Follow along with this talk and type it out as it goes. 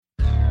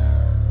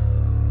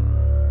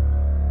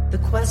The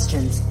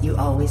questions you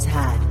always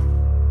had.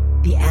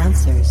 The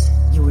answers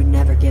you were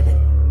never given.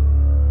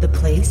 The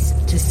place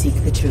to seek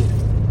the truth.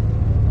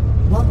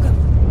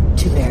 Welcome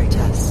to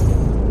Veritas.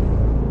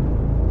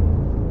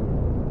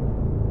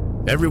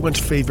 Everyone's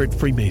favorite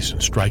Freemason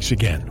strikes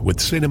again with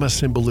Cinema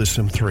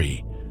Symbolism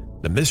 3,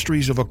 The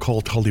Mysteries of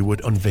Occult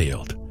Hollywood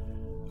Unveiled.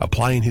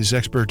 Applying his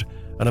expert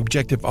and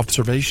objective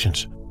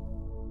observations,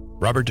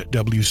 Robert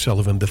W.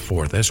 Sullivan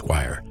IV,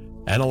 Esquire,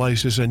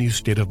 analyzes a new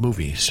state of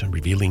movies,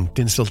 revealing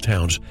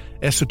Tinseltown's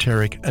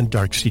esoteric and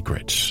dark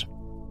secrets.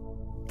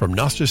 From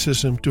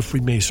Gnosticism to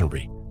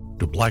Freemasonry,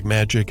 to black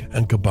magic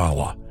and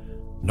Kabbalah,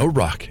 no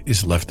rock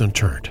is left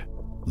unturned.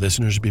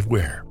 Listeners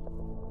beware.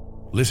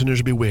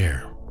 Listeners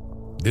beware.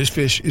 This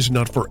fish is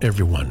not for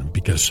everyone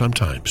because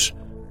sometimes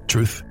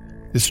truth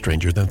is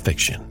stranger than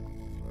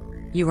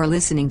fiction. You are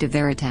listening to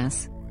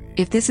Veritas.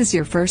 If this is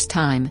your first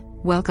time,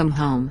 welcome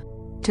home.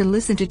 To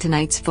listen to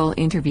tonight's full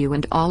interview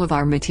and all of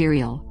our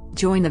material,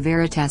 join the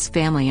Veritas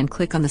family and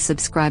click on the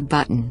subscribe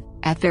button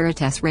at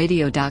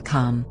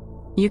veritasradio.com.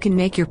 You can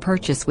make your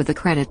purchase with a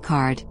credit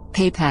card,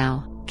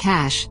 PayPal,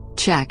 cash,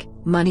 check,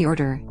 money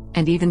order,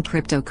 and even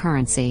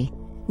cryptocurrency.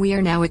 We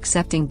are now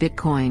accepting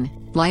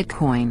Bitcoin,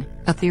 Litecoin,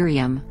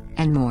 Ethereum,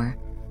 and more.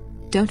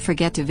 Don't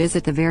forget to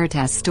visit the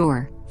Veritas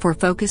store for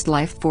focused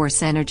life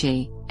force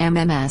energy,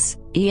 MMS,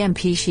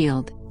 EMP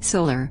shield,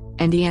 solar,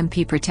 and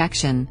EMP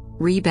protection,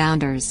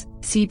 rebounders,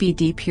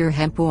 CBD pure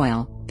hemp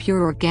oil,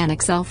 pure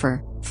organic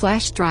sulfur,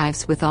 flash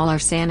drives with all our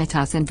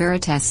Sanitas and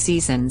Veritas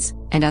seasons,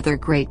 and other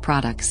great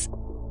products.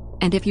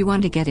 And if you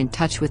want to get in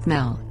touch with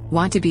Mel,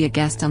 want to be a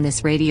guest on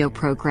this radio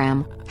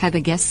program, have a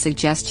guest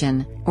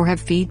suggestion, or have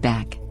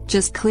feedback,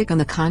 just click on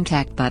the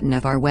contact button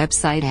of our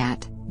website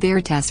at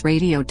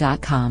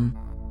veritasradio.com.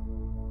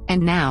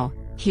 And now,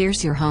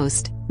 here's your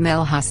host,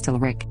 Mel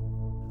Hostelrick.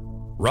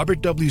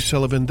 Robert W.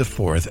 Sullivan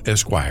IV,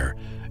 Esquire,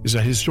 is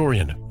a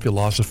historian,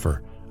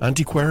 philosopher,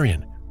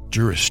 antiquarian,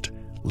 jurist,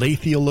 lay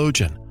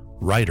theologian,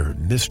 writer,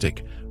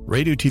 mystic,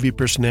 radio TV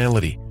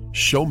personality,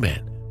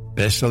 showman,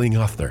 best-selling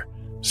author,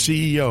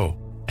 CEO,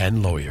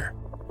 and lawyer.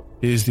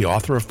 He is the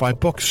author of 5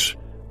 books: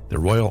 The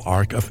Royal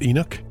Ark of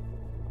Enoch,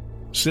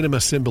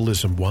 Cinema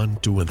Symbolism 1,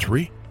 2, and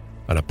 3,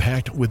 and A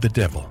Pact with the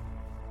Devil.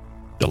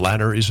 The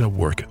latter is a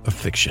work of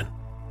fiction.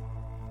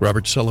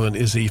 Robert Sullivan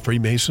is a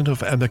Freemason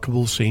of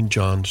Amicable St.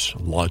 John's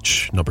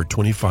Lodge number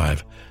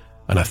 25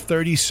 and a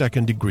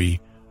 32nd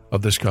degree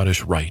of the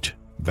Scottish Rite,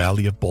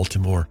 Valley of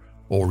Baltimore,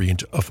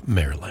 Orient of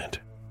Maryland.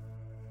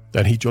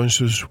 And he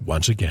joins us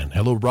once again.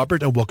 Hello,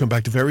 Robert, and welcome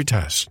back to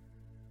Veritas.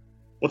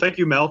 Well, thank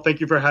you, Mel. Thank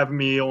you for having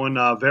me on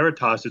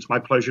Veritas. It's my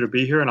pleasure to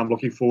be here, and I'm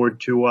looking forward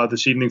to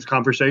this evening's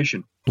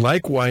conversation.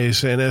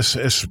 Likewise, and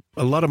as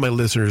a lot of my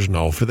listeners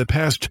know, for the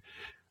past,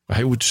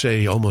 I would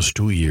say, almost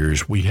 2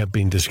 years, we have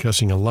been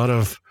discussing a lot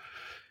of,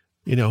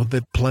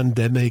 the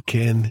pandemic,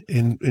 and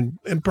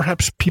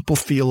perhaps people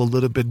feel a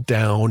little bit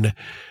down.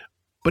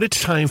 But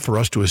it's time for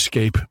us to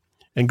escape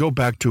and go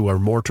back to our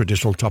more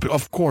traditional topic.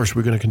 Of course,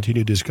 we're going to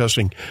continue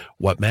discussing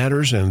what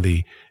matters and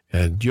the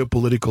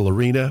geopolitical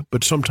arena,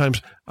 but sometimes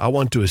I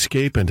want to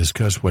escape and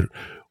discuss what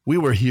we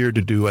were here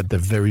to do at the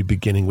very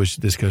beginning, which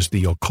discuss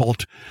the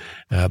occult,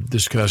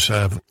 discuss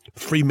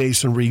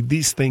Freemasonry,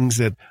 these things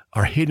that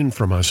are hidden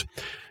from us.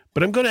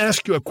 But I'm going to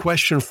ask you a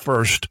question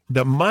first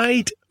that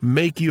might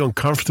make you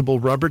uncomfortable,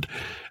 Robert.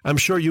 I'm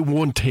sure you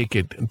won't take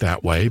it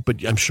that way,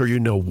 but I'm sure you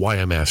know why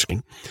I'm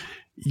asking.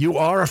 You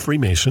are a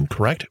Freemason,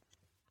 correct?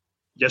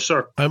 Yes,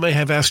 sir. I may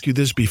have asked you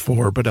this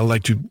before, but I'd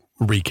like to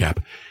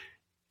recap.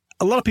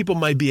 A lot of people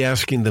might be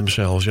asking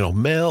themselves,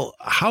 Mel,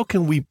 how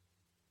can we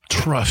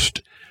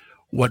trust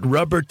what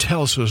Robert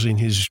tells us in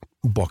his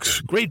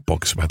books? Great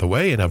books, by the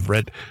way, and I've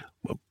read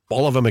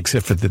all of them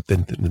except for the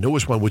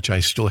newest one, which I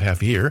still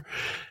have here.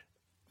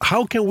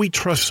 How can we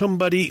trust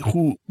somebody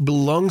who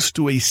belongs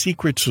to a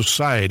secret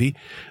society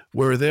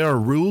where there are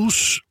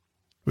rules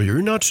where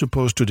you're not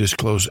supposed to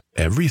disclose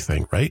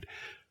everything, right?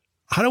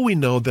 How do we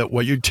know that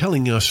what you're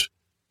telling us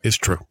is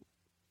true?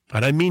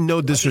 And I mean no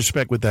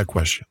disrespect with that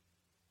question.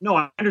 No,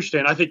 I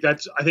understand. I think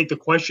the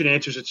question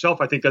answers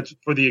itself. I think that's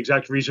for the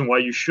exact reason why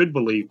you should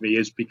believe me,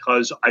 is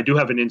because I do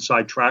have an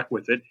inside track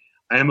with it.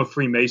 I am a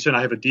Freemason.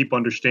 I have a deep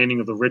understanding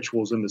of the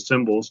rituals and the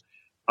symbols.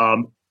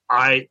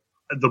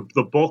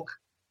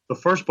 The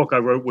first book I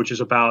wrote, which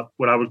is about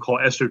what I would call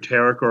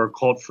esoteric or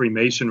occult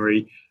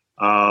Freemasonry,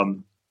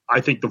 I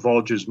think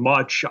divulges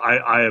much.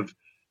 I have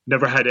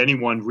never had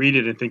anyone read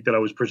it and think that I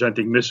was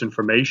presenting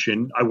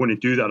misinformation. I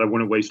wouldn't do that. I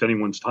wouldn't waste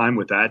anyone's time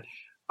with that.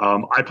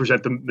 I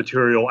present the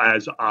material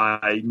as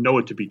I know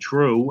it to be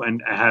true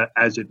and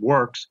as it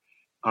works.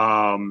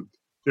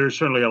 There's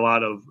certainly a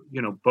lot of,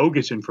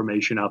 bogus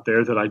information out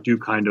there that I do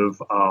kind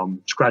of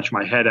scratch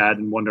my head at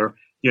and wonder,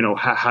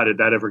 how did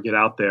that ever get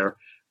out there?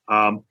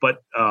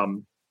 But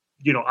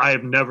I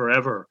have never,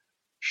 ever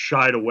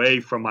shied away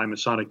from my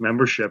Masonic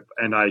membership,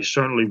 and I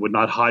certainly would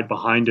not hide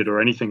behind it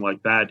or anything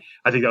like that.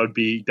 I think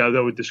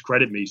that would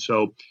discredit me.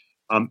 So,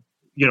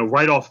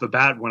 right off the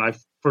bat, when I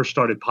first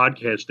started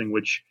podcasting,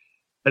 which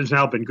has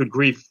now been, good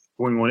grief,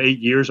 going on 8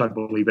 years, I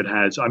believe it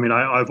has. I mean,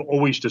 I've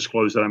always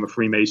disclosed that I'm a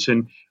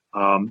Freemason.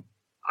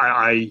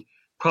 I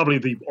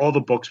probably all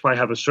the books probably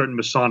have a certain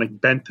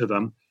Masonic bent to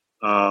them.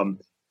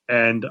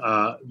 And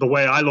the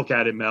way I look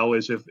at it, Mel,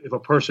 is if a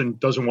person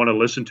doesn't want to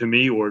listen to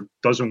me or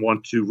doesn't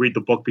want to read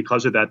the book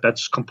because of that,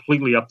 that's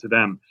completely up to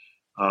them.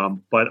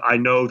 But I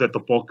know that the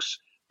books,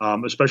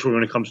 especially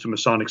when it comes to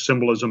Masonic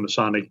symbolism,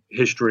 Masonic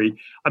history,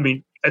 I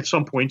mean, at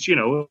some points,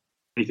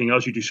 anything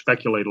else, you do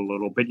speculate a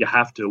little bit. You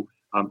have to,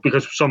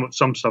 because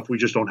some stuff we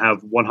just don't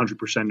have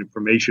 100%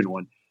 information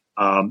on.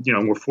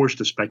 And we're forced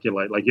to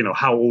speculate, like,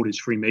 how old is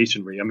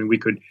Freemasonry? I mean, we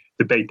could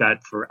debate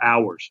that for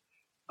hours.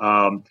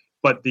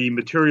 But the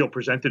material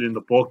presented in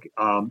the book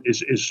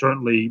is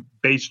certainly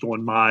based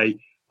on my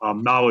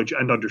knowledge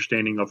and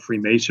understanding of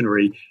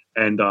Freemasonry.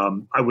 And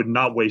I would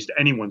not waste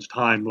anyone's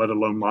time, let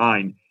alone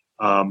mine,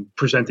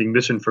 presenting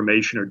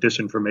misinformation or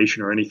disinformation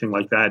or anything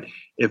like that.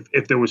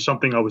 If there was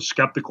something I was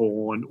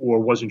skeptical on or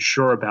wasn't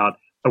sure about,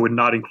 I would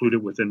not include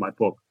it within my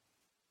book.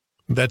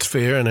 That's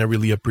fair, and I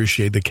really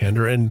appreciate the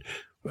candor. And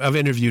I've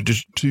interviewed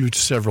you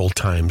several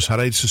times.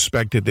 Had I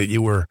suspected that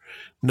you were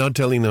not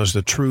telling us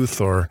the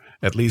truth, or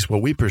at least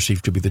what we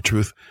perceive to be the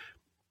truth,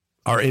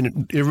 our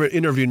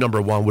interview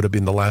number 1 would have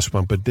been the last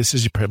one, but this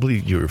is probably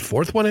your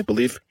 4th one, I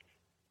believe?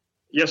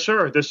 Yes,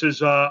 sir. This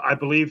is, I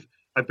believe,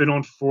 I've been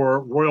on for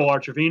Royal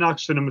Arch of Enoch,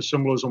 Cinema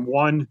Symbolism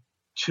 1,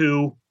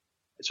 2.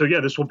 So, yeah,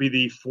 this will be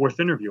the 4th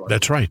interview.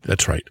 That's right.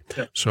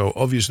 Yeah. So,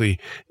 obviously,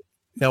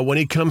 now when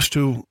it comes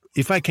to,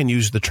 if I can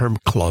use the term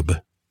club,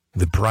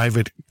 the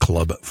private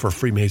club for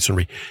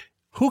Freemasonry,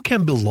 who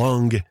can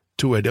belong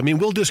to it? I mean,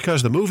 we'll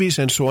discuss the movies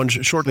and so on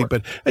shortly,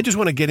 but I just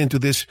want to get into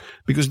this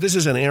because this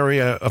is an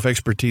area of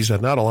expertise that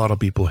not a lot of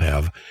people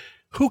have.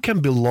 Who can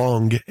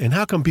belong and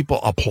how can people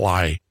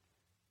apply?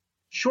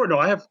 Sure. No,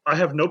 I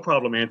have no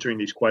problem answering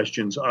these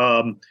questions.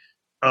 In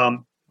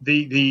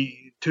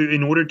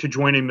order to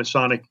join a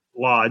Masonic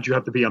lodge, you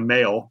have to be a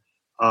male.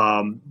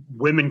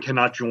 Women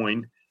cannot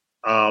join.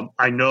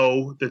 I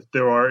know that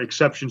there are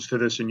exceptions to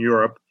this in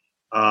Europe.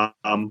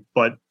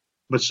 But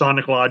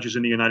Masonic lodges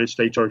in the United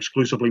States are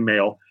exclusively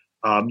male.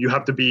 You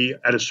have to be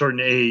at a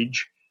certain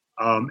age,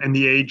 and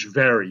the age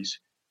varies.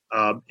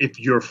 If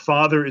your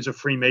father is a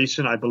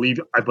Freemason, I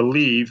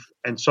believe,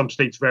 and some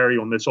states vary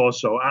on this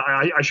also.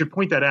 I should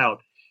point that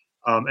out.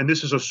 And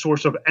this is a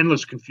source of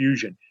endless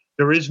confusion.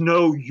 There is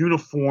no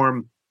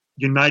uniform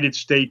United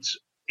States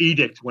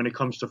edict when it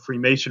comes to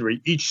Freemasonry.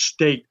 Each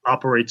state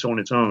operates on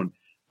its own.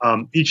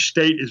 Each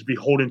state is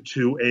beholden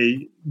to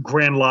a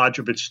Grand Lodge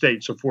of its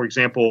state. So, for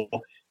example,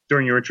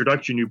 during your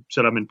introduction, you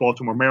said I'm in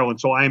Baltimore, Maryland,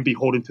 so I am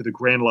beholden to the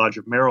Grand Lodge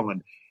of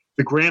Maryland.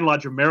 The Grand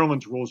Lodge of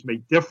Maryland's rules may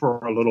differ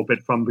a little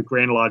bit from the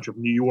Grand Lodge of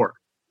New York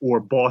or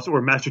Boston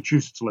or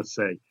Massachusetts, let's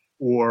say,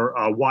 or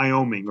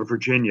Wyoming or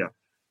Virginia.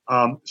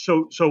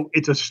 So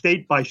it's a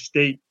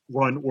state-by-state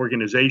run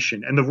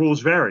organization, and the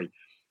rules vary.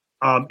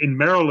 In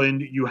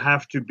Maryland, you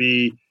have to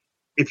be,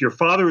 if your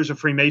father is a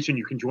Freemason,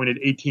 you can join at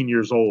 18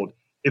 years old.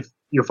 If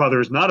your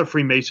father is not a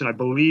Freemason, I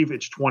believe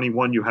it's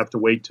 21 you have to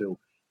wait to.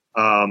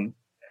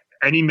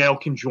 Any male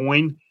can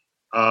join.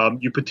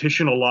 You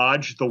petition a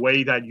lodge. The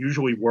way that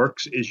usually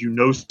works is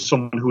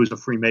someone who is a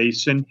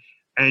Freemason,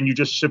 and you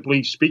just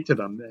simply speak to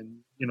them.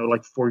 And,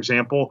 like, for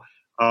example,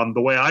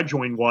 the way I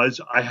joined was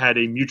I had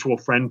a mutual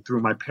friend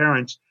through my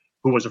parents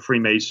who was a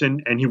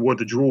Freemason, and he wore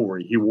the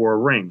jewelry. He wore a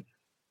ring.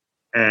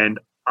 And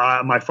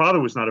my father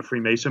was not a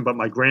Freemason, but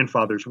my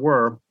grandfathers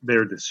were.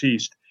 They're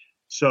deceased.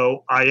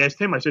 So I asked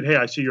him, I said, hey,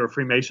 I see you're a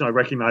Freemason. I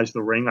recognize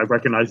the ring. I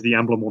recognize the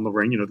emblem on the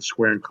ring, the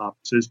square and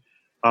compasses.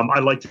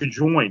 I'd like to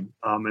join.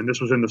 And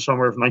this was in the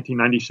summer of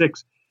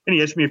 1996. And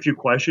he asked me a few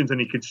questions, and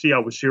he could see I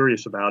was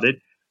serious about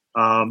it.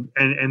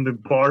 And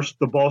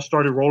the ball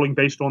started rolling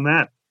based on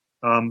that.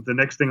 The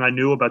next thing I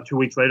knew, about 2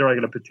 weeks later, I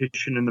got a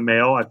petition in the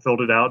mail. I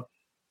filled it out.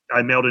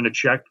 I mailed in a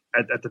check.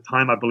 At the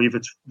time, I believe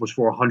it was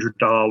for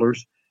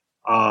 $100.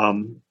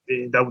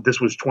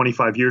 This was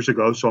 25 years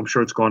ago, so I'm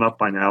sure it's gone up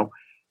by now.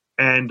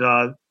 And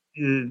the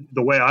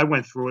way I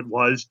went through it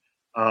was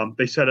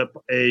they set up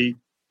a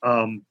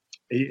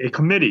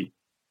committee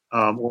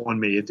on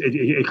me.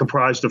 It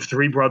comprised of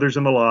 3 brothers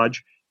in the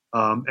lodge,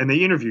 and they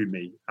interviewed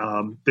me.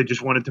 They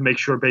just wanted to make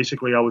sure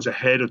basically I was a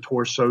head, a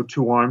torso,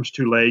 2 arms,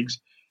 2 legs,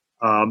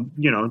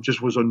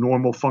 just was a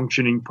normal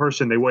functioning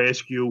person. They will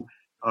ask you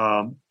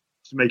to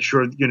make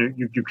sure,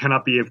 you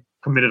cannot be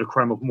committed a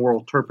crime of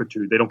moral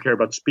turpitude. They don't care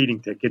about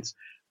speeding tickets,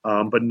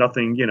 but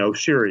nothing,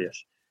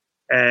 serious.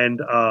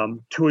 And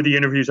 2 of the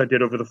interviews I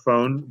did over the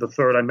phone. The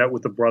 3rd, I met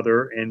with the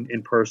brother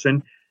in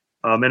person.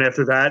 And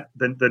after that,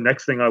 the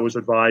next thing I was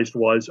advised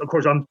was, of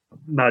course, I'm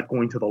not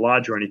going to the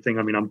lodge or anything.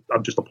 I mean,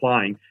 I'm just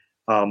applying.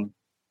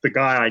 The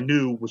guy I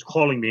knew was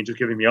calling me and just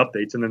giving me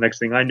updates. And the next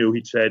thing I knew,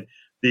 he said,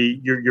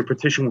 your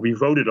petition will be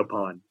voted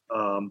upon.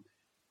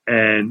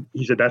 And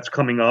he said, that's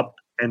coming up.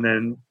 And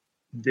then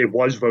it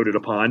was voted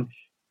upon.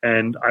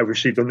 And I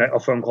received a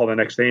phone call the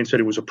next day and said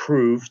it was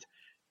approved.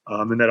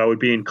 And that I would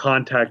be in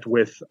contact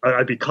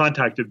I'd be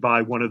contacted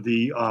by one of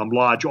the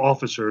lodge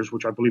officers,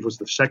 which I believe was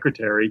the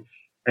secretary,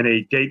 and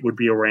a date would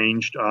be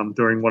arranged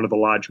during one of the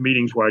lodge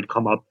meetings where I'd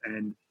come up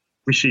and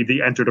receive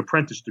the entered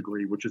apprentice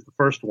degree, which is the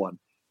first one,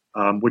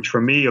 which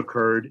for me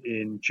occurred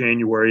in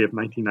January of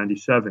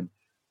 1997.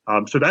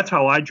 So that's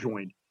how I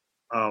joined.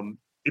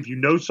 If you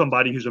know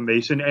somebody who's a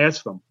Mason,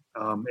 ask them.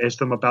 Ask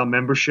them about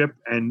membership,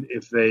 and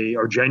if they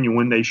are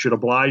genuine, they should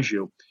oblige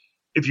you.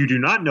 If you do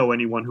not know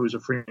anyone who is a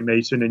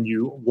Freemason and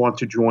you want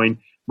to join,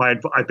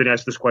 I've been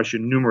asked this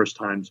question numerous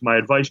times. My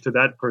advice to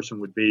that person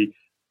would be,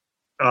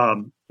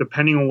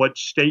 depending on what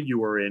state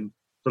you are in,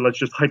 so let's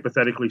just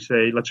hypothetically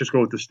say, let's just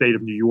go with the state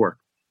of New York.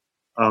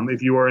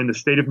 If you are in the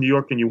state of New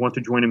York and you want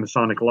to join a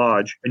Masonic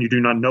lodge and you do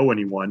not know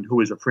anyone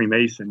who is a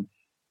Freemason,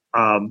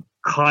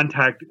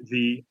 contact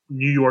the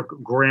New York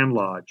Grand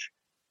Lodge.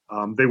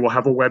 They will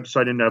have a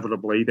website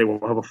inevitably. They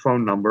will have a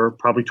phone number,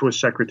 probably to a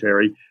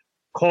secretary.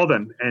 Call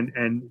them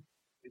and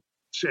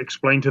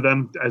explain to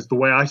them as the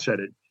way I said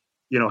it.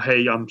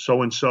 Hey, I'm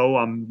so-and-so.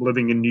 I'm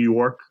living in New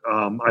York.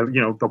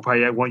 They'll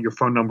probably want your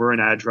phone number and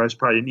address,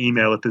 probably an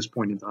email at this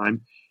point in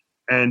time.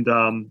 And,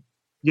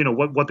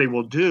 what they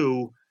will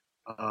do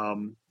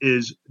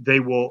is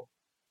they will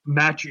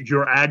match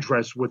your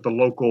address with the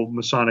local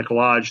Masonic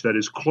lodge that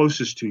is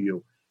closest to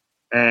you.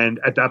 And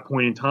at that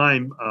point in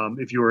time,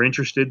 if you are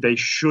interested, they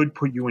should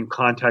put you in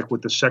contact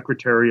with the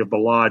secretary of the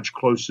lodge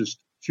closest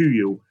to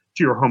you,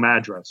 to your home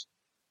address.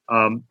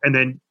 And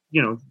then,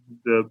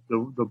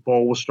 the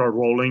ball will start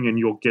rolling, and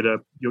you'll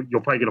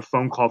probably get a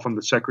phone call from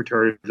the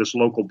secretary of this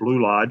local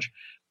Blue Lodge,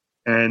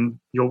 and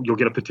you'll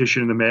get a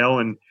petition in the mail,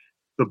 and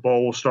the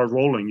ball will start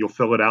rolling. You'll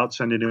fill it out,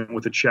 send it in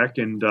with a check,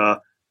 and a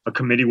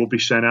committee will be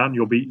sent out, and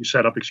you'll be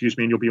set up, and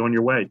you'll be on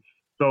your way.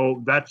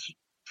 So that's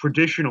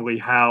traditionally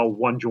how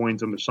one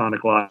joins a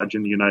Masonic lodge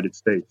in the United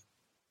States.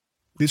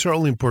 These are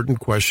all important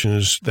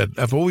questions that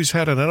I've always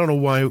had, and I don't know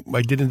why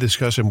I didn't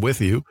discuss them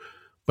with you,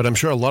 but I'm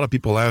sure a lot of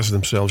people ask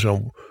themselves,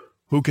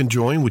 who can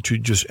join, which you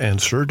just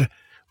answered.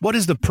 What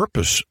is the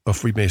purpose of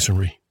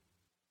Freemasonry?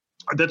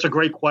 That's a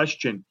great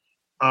question.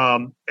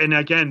 And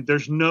again,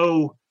 there's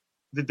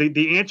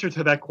the answer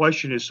to that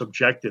question is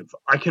subjective.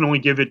 I can only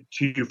give it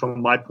to you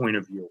from my point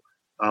of view.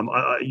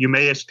 You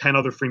may ask 10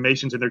 other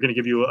Freemasons and they're going to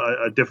give you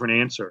a different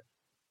answer.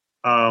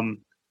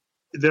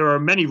 There are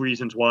many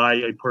reasons why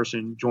a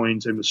person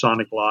joins a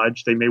Masonic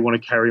lodge. They may want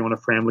to carry on a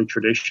family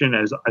tradition,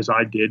 as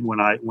I did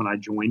when I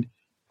joined.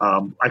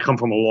 I come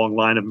from a long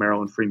line of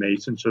Maryland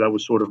Freemasons, so that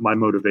was sort of my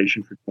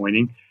motivation for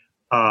joining.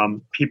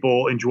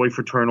 People enjoy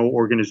fraternal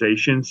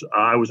organizations.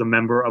 I was a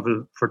member of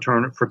a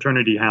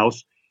fraternity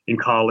house in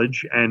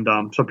college, and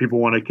some people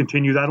want to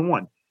continue that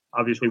on.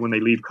 Obviously, when they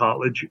leave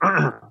college,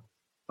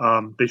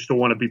 they still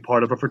want to be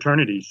part of a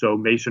fraternity. So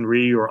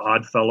Masonry or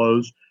Odd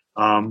Fellows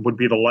would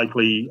be the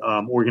likely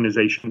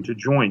organization to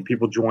join.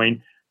 People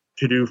join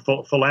to do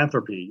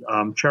philanthropy,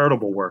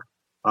 charitable work.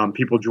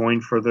 People join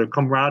for the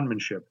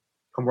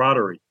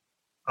camaraderie.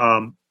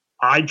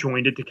 I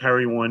joined it to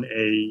carry on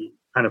a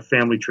kind of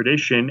family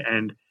tradition,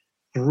 and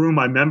through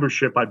my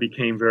membership, I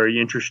became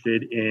very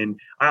interested in.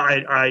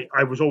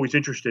 I was always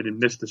interested in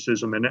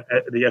mysticism and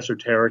the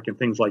esoteric and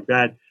things like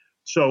that.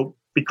 So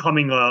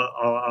becoming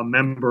a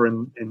member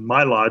in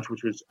my lodge,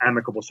 which was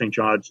Amicable St.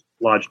 John's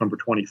Lodge number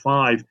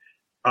 25,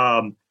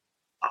 I'm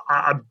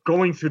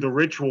going through the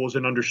rituals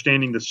and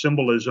understanding the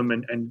symbolism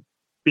and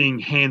being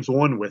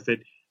hands-on with it.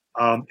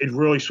 It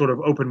really sort of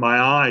opened my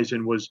eyes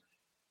and was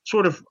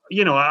sort of,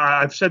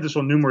 I've said this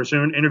on numerous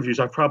interviews.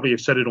 I probably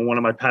have said it on one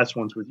of my past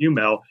ones with you,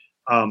 Mel.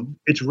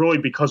 It's really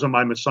because of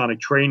my Masonic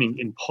training,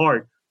 in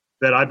part,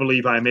 that I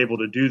believe I am able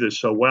to do this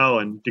so well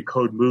and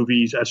decode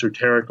movies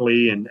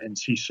esoterically and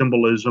see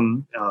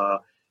symbolism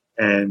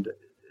and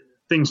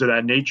things of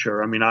that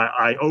nature. I mean,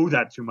 I owe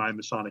that to my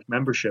Masonic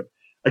membership.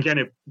 Again,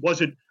 it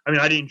wasn't,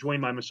 I didn't join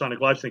my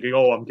Masonic lodge thinking,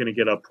 I'm going to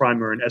get a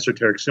primer in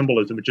esoteric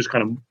symbolism. It just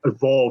kind of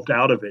evolved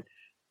out of it.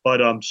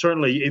 But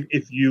certainly,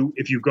 if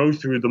you go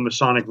through the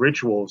Masonic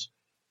rituals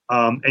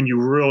and you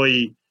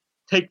really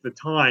take the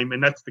time,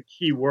 and that's the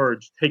key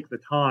words, take the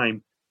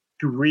time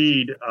to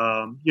read,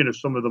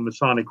 some of the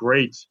Masonic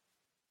greats,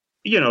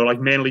 like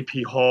Manly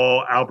P.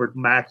 Hall, Albert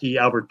Mackey,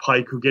 Albert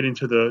Pike, who get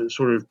into the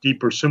sort of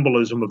deeper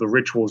symbolism of the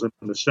rituals and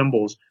the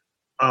symbols.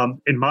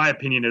 In my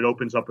opinion, it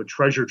opens up a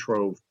treasure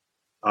trove,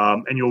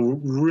 and you'll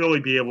really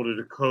be able to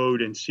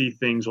decode and see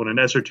things on an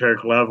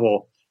esoteric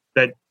level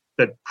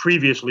that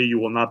previously you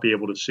will not be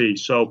able to see.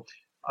 So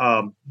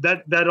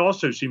that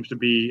also seems to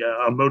be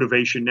a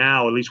motivation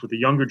now, at least with the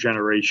younger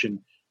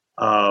generation.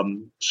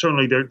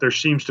 Certainly there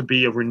seems to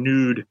be a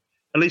renewed,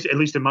 at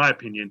least in my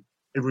opinion,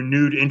 a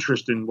renewed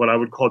interest in what I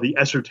would call the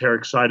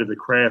esoteric side of the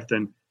craft.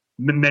 And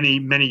many,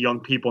 many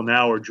young people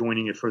now are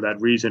joining it for that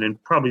reason.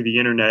 And probably the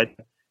internet,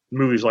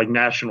 movies like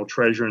National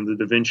Treasure and the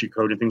Da Vinci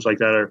Code and things like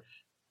that are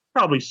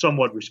probably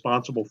somewhat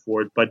responsible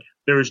for it. But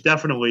there is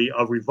definitely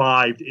a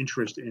revived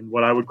interest in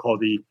what I would call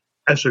the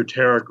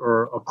esoteric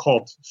or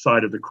occult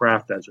side of the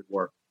craft, as it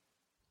were.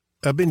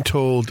 I've been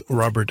told,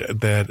 Robert,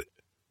 that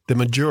the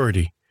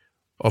majority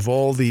of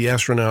all the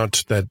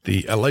astronauts that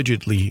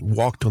allegedly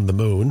walked on the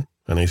moon,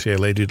 and I say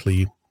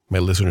allegedly, my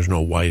listeners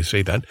know why I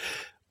say that,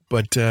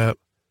 but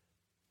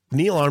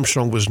Neil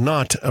Armstrong was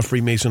not a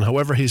Freemason.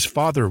 However, his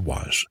father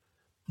was.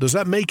 Does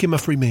that make him a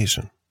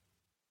Freemason?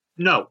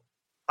 No.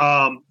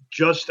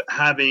 Just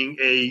having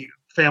a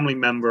family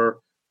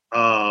member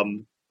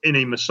in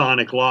a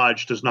Masonic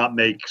lodge does not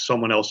make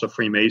someone else a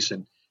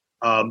Freemason.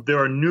 There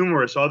are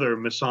numerous other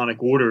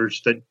Masonic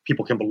orders that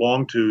people can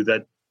belong to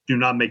that do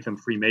not make them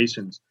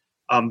Freemasons.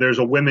 There's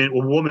a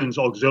women's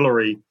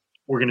auxiliary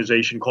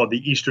organization called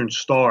the Eastern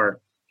Star,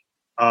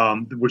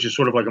 which is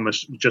sort of like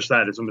just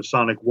that. It's a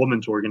Masonic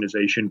women's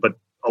organization, but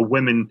a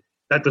women,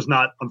 that does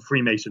not a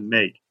Freemason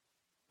make.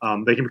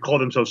 They can call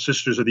themselves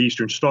Sisters of the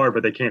Eastern Star,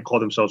 but they can't call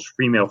themselves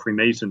female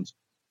Freemasons.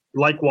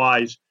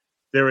 Likewise,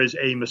 there is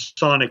a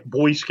Masonic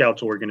Boy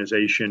Scouts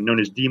organization known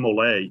as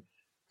DeMolay,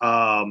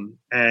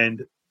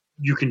 and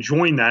you can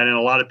join that. And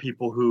a lot of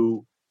people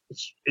who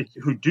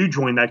do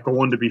join that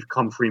go on to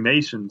become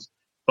Freemasons.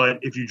 But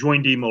if you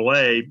join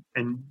DeMolay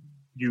and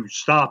you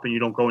stop and you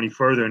don't go any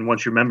further, and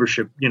once your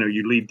membership,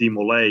 you leave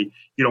DeMolay,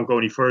 you don't go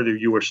any further,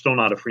 you are still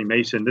not a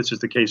Freemason. This is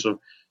the case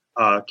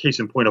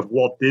in point of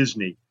Walt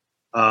Disney.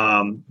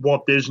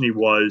 Walt Disney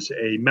was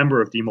a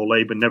member of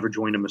DeMolay but never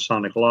joined a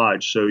Masonic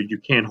lodge, so you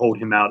can't hold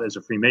him out as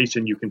a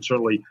Freemason. You can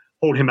certainly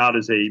hold him out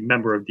as a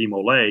member of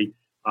DeMolay,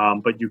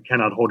 but you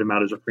cannot hold him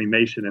out as a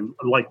Freemason. And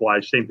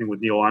likewise, same thing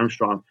with Neil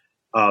Armstrong.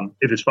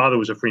 If his father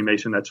was a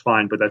Freemason, that's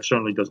fine, but that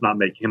certainly does not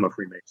make him a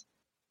Freemason.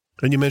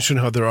 And you mentioned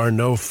how there are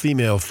no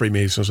female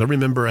Freemasons. I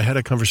remember I had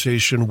a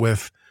conversation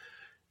with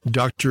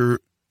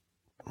Dr.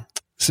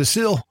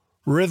 Cécile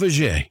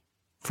Révegier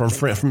from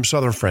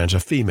southern France, a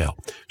female.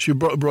 She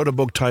wrote a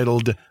book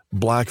titled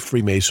Black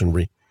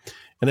Freemasonry.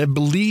 And I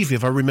believe,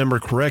 if I remember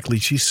correctly,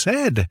 she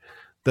said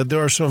that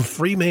there are some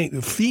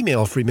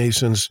female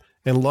Freemasons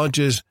and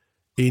lodges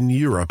in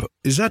Europe.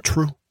 Is that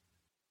true?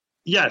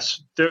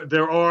 Yes,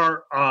 there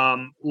are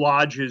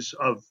lodges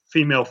of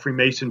female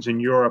Freemasons in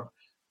Europe,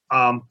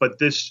 but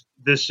this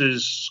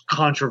is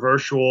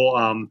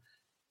controversial.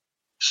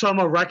 Some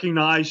are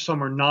recognized,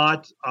 some are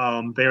not.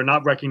 They are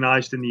not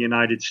recognized in the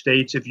United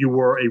States. If you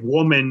were a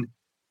woman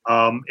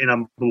in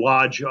a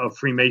lodge of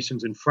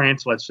Freemasons in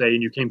France, let's say,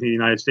 and you came to the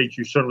United States,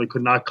 you certainly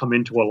could not come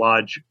into a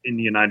lodge in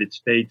the United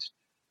States.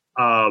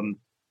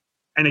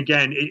 And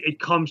again, it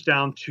comes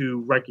down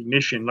to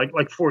recognition.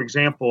 Like for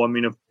example, I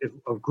mean, if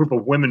a group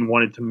of women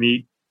wanted to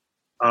meet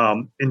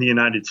in the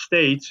United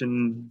States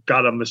and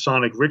got a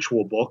Masonic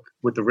ritual book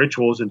with the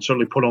rituals and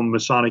certainly put on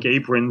Masonic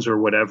aprons or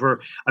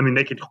whatever, I mean,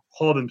 they could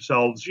call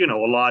themselves, a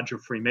lodge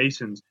of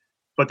Freemasons,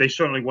 but they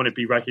certainly wouldn't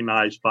be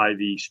recognized by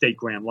the State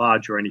Grand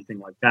Lodge or anything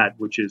like that,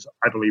 which is,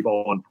 I believe,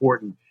 all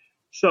important.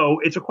 So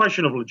it's a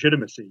question of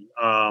legitimacy.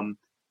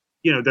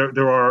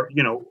 There are,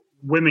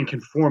 women can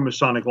form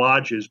Masonic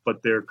lodges,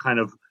 but they're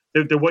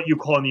they're what you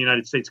call in the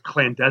United States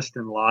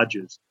clandestine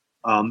lodges,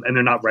 and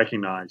they're not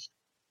recognized.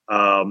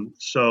 There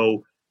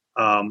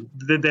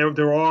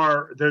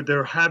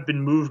have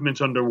been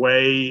movements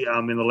underway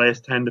in the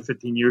last 10 to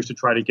 15 years to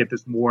try to get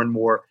this more and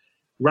more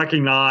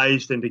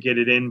recognized and to get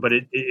it in, but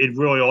it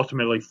really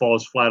ultimately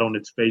falls flat on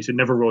its face. It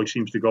never really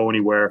seems to go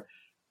anywhere.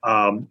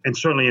 And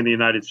certainly in the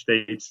United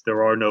States,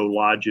 there are no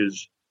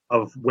lodges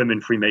of women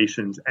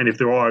Freemasons. And if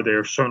there are,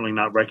 they're certainly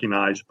not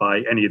recognized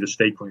by any of the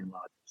state grand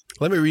lodges.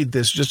 Let me read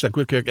this, just a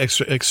quick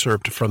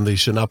excerpt from the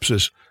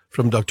synopsis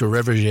from Dr.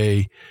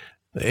 Révegier,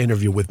 the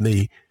interview with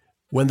me.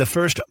 When the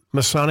first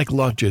Masonic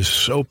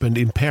lodges opened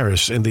in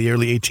Paris in the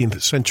early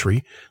 18th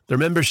century, their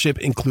membership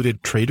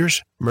included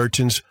traders,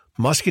 merchants,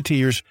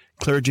 musketeers,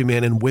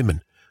 clergymen, and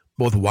women,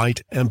 both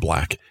white and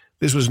black.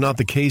 This was not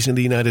the case in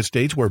the United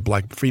States, where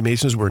black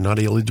Freemasons were not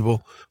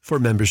eligible for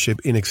membership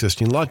in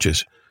existing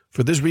lodges.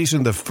 For this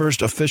reason, the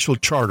first official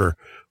charter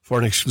for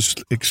an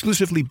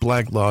exclusively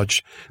black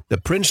lodge, the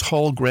Prince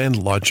Hall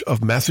Grand Lodge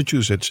of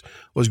Massachusetts,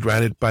 was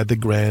granted by the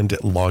Grand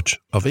Lodge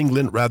of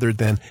England rather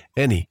than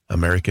any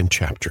American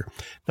chapter.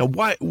 Now,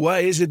 why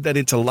is it that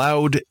it's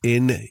allowed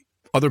in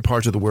other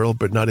parts of the world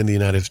but not in the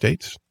United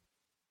States?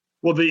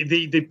 Well,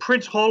 the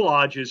Prince Hall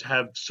lodges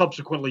have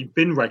subsequently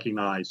been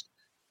recognized.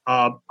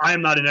 I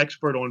am not an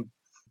expert on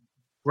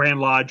Grand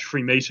Lodge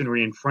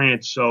Freemasonry in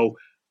France, so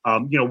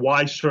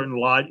why certain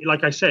lodge?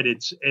 Like I said,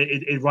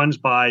 it runs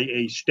by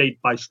a state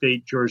by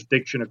state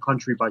jurisdiction, a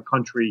country by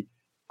country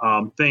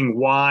thing.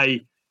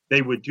 Why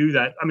they would do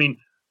that? I mean,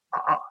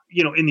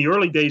 in the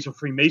early days of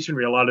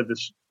Freemasonry, a lot of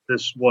this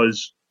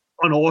was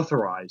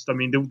unauthorized. I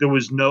mean, there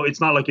was no.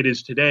 It's not like it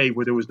is today,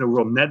 where there was no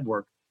real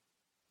network.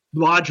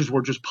 Lodges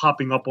were just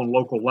popping up on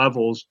local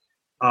levels,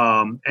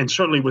 and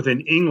certainly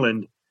within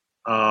England,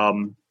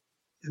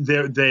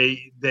 they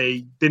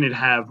didn't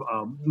have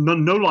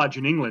no lodge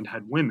in England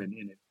had women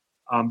in it.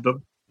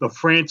 The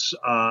France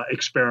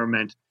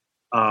experiment,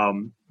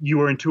 you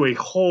were into a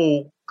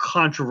whole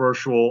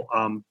controversial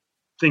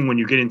thing when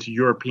you get into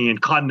European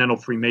continental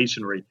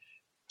Freemasonry.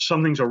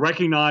 Some things are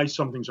recognized,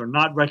 some things are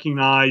not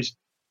recognized.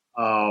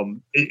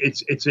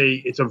 It's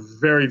a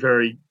very,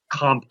 very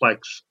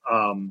complex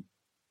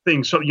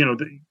thing. So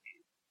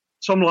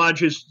some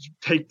lodges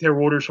take their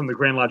orders from the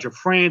Grand Lodge of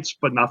France,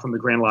 but not from the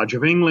Grand Lodge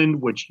of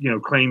England, which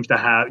claims to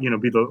have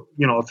be the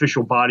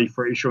official body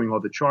for issuing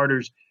all the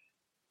charters.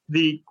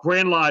 the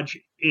Grand Lodge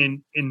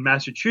in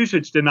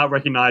Massachusetts did not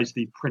recognize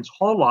the Prince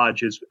Hall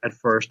lodges at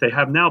first. They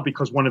have now,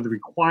 because one of the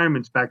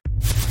requirements back.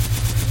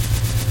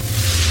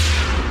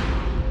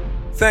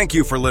 Thank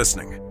you for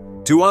listening.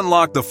 To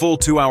unlock the full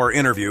 2-hour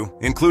interview,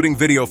 including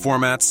video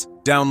formats,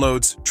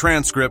 downloads,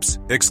 transcripts,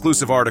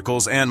 exclusive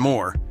articles, and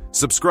more,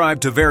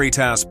 subscribe to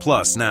Veritas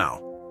Plus now.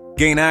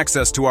 Gain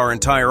access to our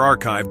entire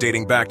archive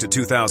dating back to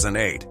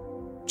 2008.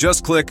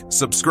 Just click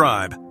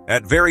subscribe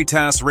at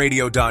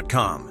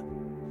veritasradio.com.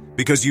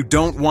 Because you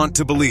don't want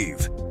to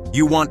believe,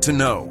 you want to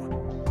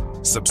know.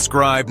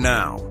 Subscribe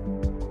now.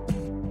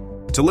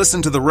 To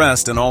listen to the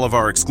rest and all of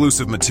our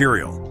exclusive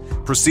material,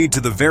 proceed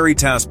to the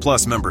Veritas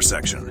Plus member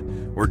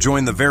section, or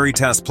join the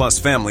Veritas Plus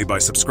family by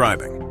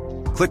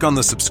subscribing. Click on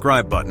the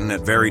subscribe button at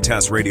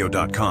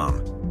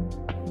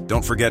veritasradio.com.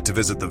 Don't forget to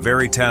visit the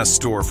Veritas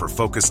store for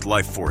focused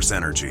life force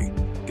energy.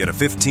 Get a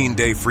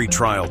 15-day free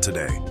trial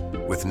today,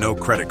 with no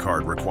credit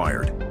card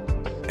required.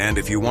 And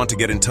if you want to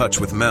get in touch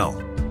with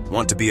Mel,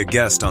 want to be a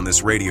guest on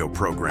this radio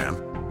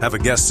program, have a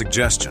guest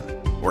suggestion,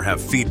 or have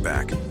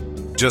feedback,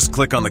 just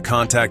click on the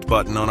contact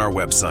button on our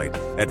website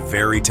at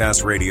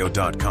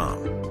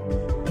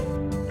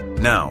veritasradio.com.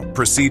 Now,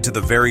 proceed to the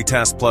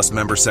Veritas Plus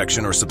member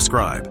section or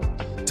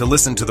subscribe to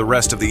listen to the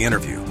rest of the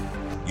interview.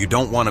 You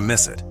don't want to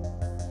miss it.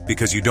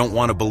 Because you don't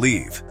want to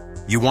believe,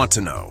 you want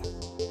to know.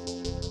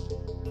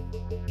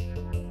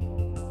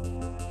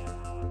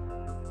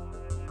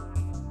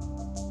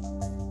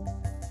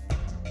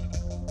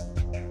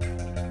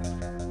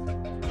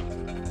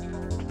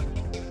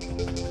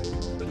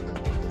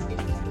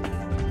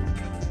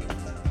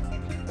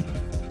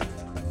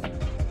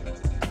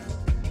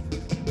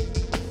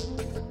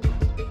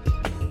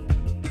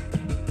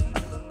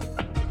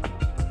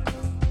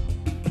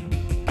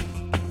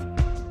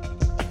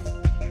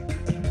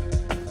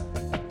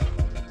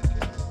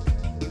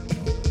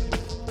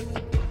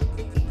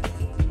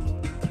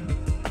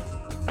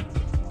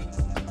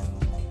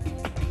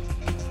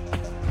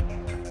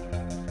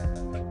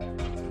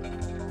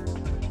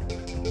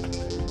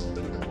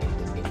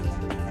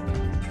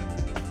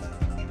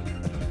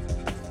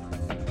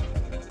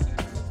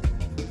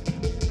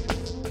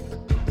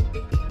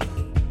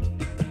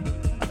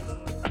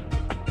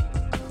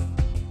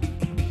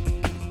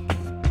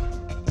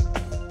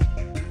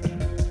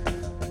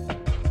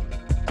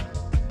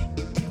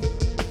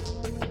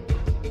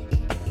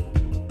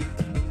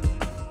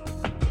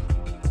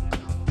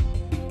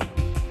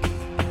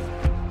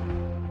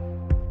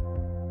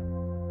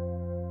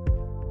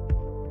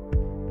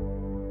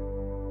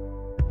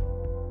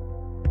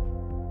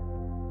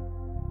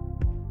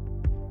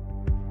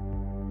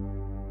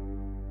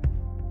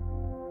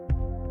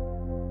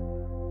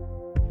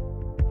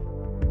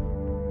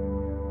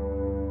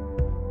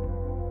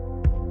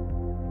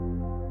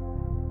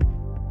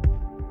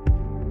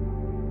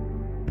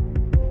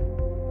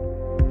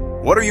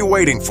 What are you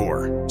waiting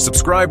for?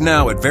 Subscribe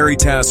now at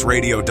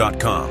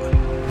veritasradio.com.